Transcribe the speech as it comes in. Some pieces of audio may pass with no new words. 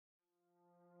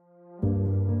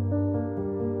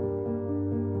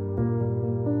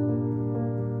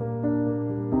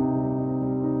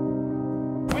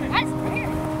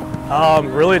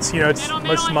Really, it's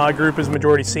most of my group is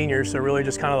majority seniors, so really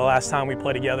just kind of the last time we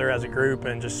play together as a group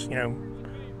and just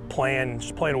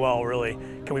playing well. Really,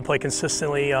 can we play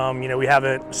consistently? We have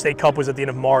a state cup was at the end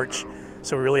of March,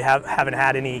 so we really haven't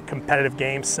had any competitive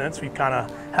games since. We've kind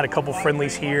of had a couple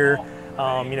friendlies here,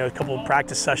 a couple of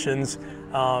practice sessions.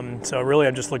 So really,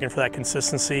 I'm just looking for that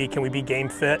consistency. Can we be game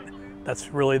fit? That's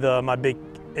really my big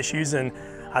issues, and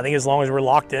I think as long as we're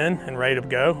locked in and ready to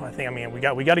go,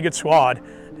 we got a good squad.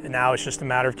 And now it's just a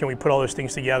matter of can we put all those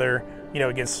things together,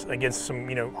 against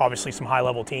some, obviously some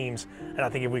high-level teams. And I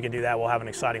think if we can do that, we'll have an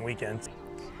exciting weekend.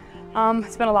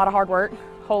 It's been a lot of hard work,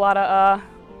 a whole lot of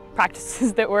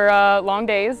practices that were long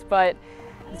days, but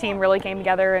the team really came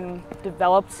together and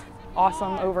developed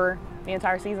awesome over the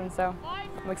entire season. So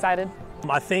I'm excited.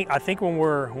 I think when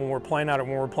we're playing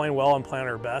well and playing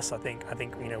our best, I think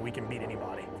we can beat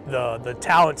anybody. The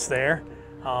talent's there.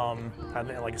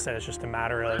 Like I said, it's just a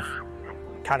matter of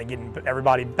kind of getting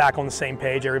everybody back on the same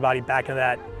page, everybody back in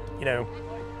that,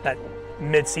 that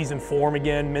mid-season form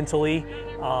again mentally.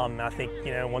 I think,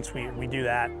 once we do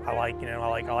that, I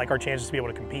like our chances to be able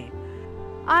to compete.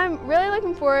 I'm really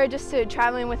looking forward just to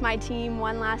traveling with my team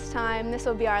one last time. This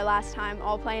will be our last time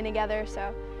all playing together,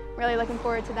 so really looking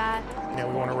forward to that.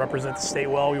 We want to represent the state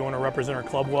well, we want to represent our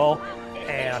club well,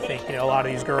 and I think, a lot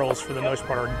of these girls, for the most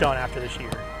part, are done after this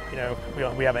year.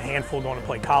 We have a handful going to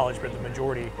play college, but the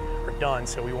majority are done.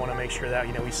 So we want to make sure that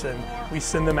we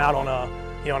send them out on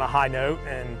a high note,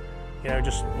 and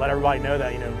just let everybody know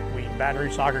that Baton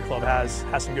Rouge Soccer Club has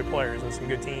some good players and some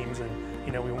good teams, and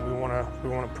we want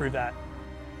to prove that.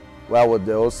 Well, with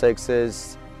the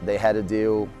 06s, they had to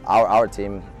deal, our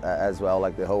team as well,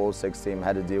 like the whole 06 team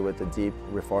had to deal with the deep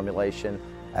reformulation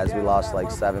as we lost like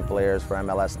 7 players for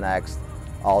MLS Next.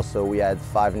 Also, we had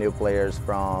 5 new players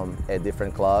from a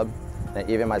different club, and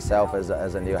even myself as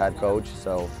a new head coach.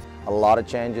 So a lot of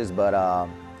changes, but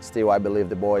still I believe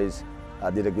the boys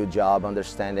did a good job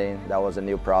understanding that was a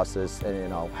new process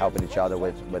and helping each other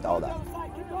with all that.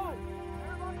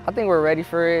 I think we're ready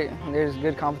for it. There's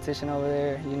good competition over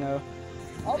there,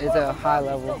 It's a high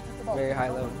level, very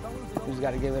high level. We just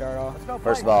got to give it our all.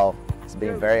 First of all, it's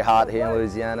been very hot here in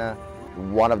Louisiana.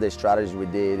 One of the strategies we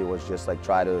did was just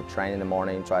try to train in the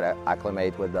morning, try to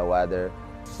acclimate with the weather.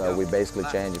 So we basically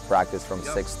changed practice from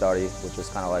 6:30, which is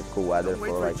kind of like cool weather,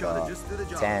 for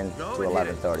 10 to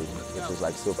 11:30, which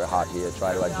is super hot here.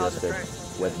 Try to adjust it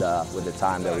with the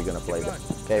time that we're gonna play them.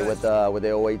 Okay, with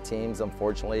the 08 teams,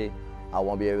 unfortunately, I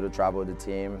won't be able to travel with the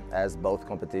team as both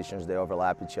competitions, they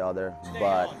overlap each other.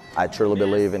 But I truly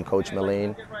believe in Coach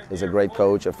Meline. He's a great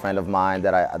coach, a friend of mine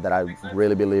that I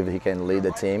really believe he can lead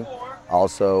the team.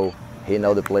 Also, he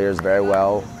knows the players very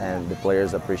well, and the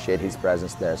players appreciate his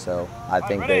presence there. So I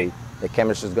think the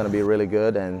chemistry is going to be really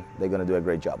good, and they're going to do a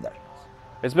great job there.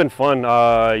 It's been fun.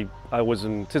 I was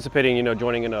anticipating,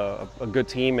 joining in a good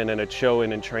team, and then it's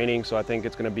showing in training. So I think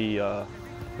it's going to be,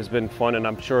 it's been fun, and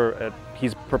I'm sure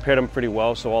he's prepared them pretty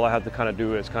well. So all I have to kind of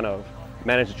do is kind of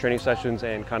manage the training sessions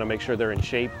and kind of make sure they're in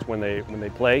shape when they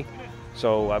play.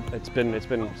 So it's been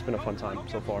a fun time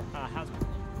so far.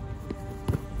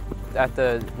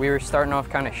 We were starting off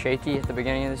kind of shaky at the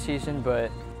beginning of the season, but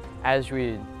as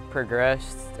we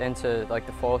progressed into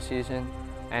the fall season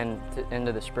and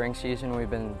into the spring season, we've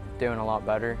been doing a lot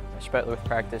better, especially with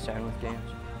practice and with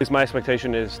games. My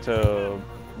expectation is to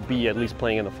be at least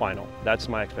playing in the final. That's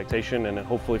my expectation, and then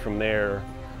hopefully from there,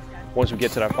 once we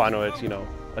get to that final,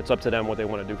 it's up to them what they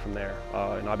want to do from there.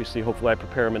 And obviously, hopefully I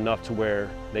prepare them enough to where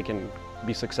they can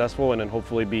be successful and then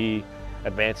hopefully be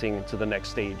advancing to the next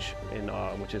stage,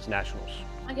 which is nationals.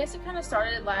 I guess it kind of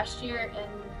started last year in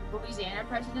Louisiana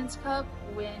President's Cup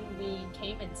when we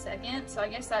came in second, so I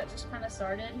guess that just kind of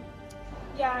started.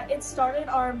 Yeah, it started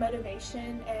our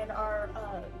motivation and our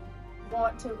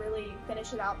want to really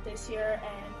finish it out this year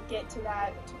and get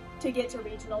to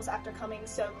regionals after coming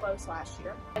so close last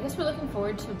year. I guess we're looking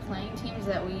forward to playing teams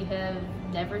that we have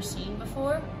never seen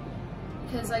before.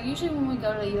 Because usually when we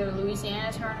go to either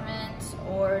Louisiana tournaments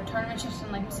or tournaments just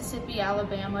in Mississippi,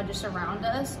 Alabama, just around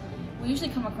us, we usually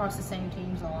come across the same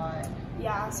teams a lot.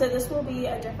 Yeah, so this will be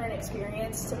a different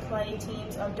experience to play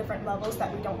teams of different levels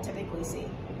that we don't typically see.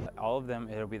 All of them,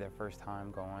 it'll be their first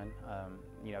time going.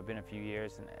 It's been a few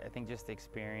years, and I think just the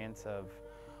experience of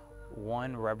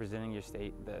representing your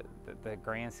state, the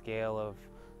grand scale of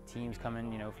teams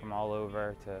coming, from all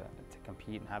over to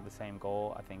compete and have the same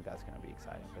goal. I think that's going to be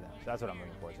exciting for them. So that's what I'm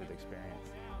looking forward to, the experience.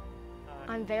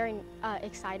 I'm very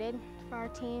excited for our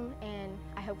team, and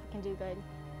I hope we can do good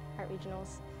at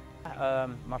regionals.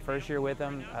 My first year with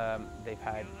them, they've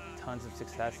had tons of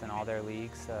success in all their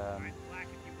leagues.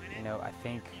 I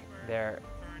think they're,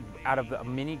 out of the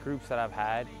many groups that I've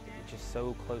had, just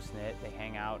so close-knit. They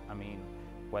hang out. I mean,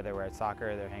 whether we're at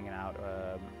soccer, they're hanging out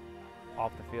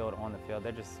off the field, on the field.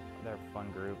 They're a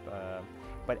fun group.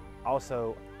 But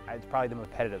also, it's probably the most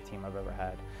competitive team I've ever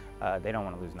had. They don't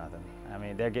want to lose nothing. I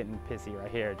mean, they're getting pissy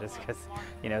right here just because,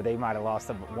 you know, they might have lost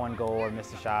one goal or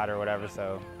missed a shot or whatever,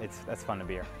 so that's fun to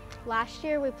be here. Last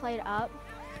year we played up,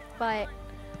 but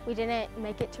we didn't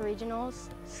make it to regionals,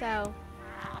 so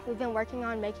we've been working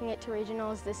on making it to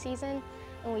regionals this season,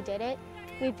 and we did it.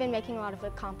 We've been making a lot of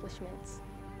accomplishments.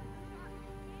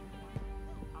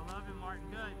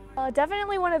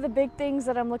 Definitely one of the big things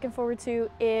that I'm looking forward to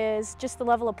is just the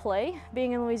level of play.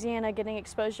 Being in Louisiana, getting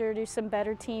exposure to some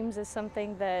better teams is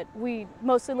something that we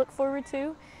mostly look forward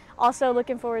to. Also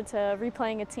looking forward to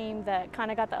replaying a team that kind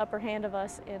of got the upper hand of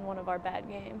us in one of our bad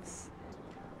games.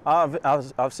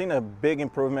 I've seen a big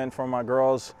improvement from my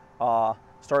girls.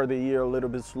 Started the year a little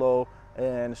bit slow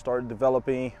and started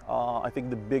developing. I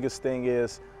think the biggest thing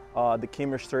is the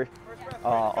chemistry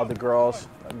of the girls,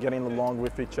 getting along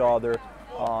with each other.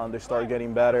 They started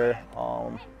getting better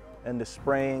in the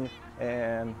spring,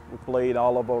 and we played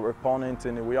all of our opponents,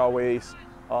 and we always,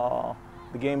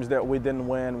 the games that we didn't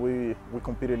win, we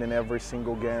competed in every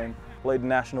single game. Played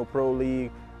National Pro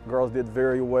League, girls did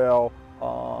very well,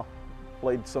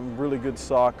 played some really good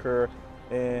soccer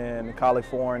in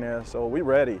California, so we're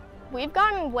ready. We've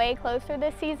gotten way closer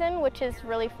this season, which is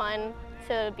really fun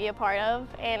to be a part of,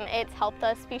 and it's helped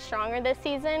us be stronger this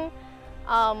season.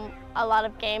 A lot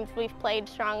of games we've played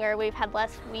stronger, we've had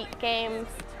less weak games.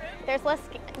 There's less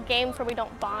games where we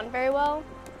don't bond very well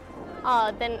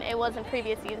than it was in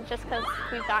previous seasons, just because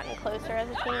we've gotten closer as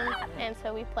a team, and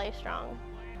so we play strong.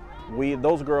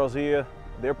 Those girls here,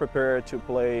 they're prepared to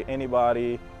play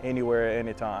anybody, anywhere,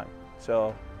 anytime.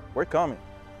 So we're coming.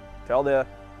 Tell them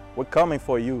we're coming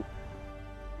for you.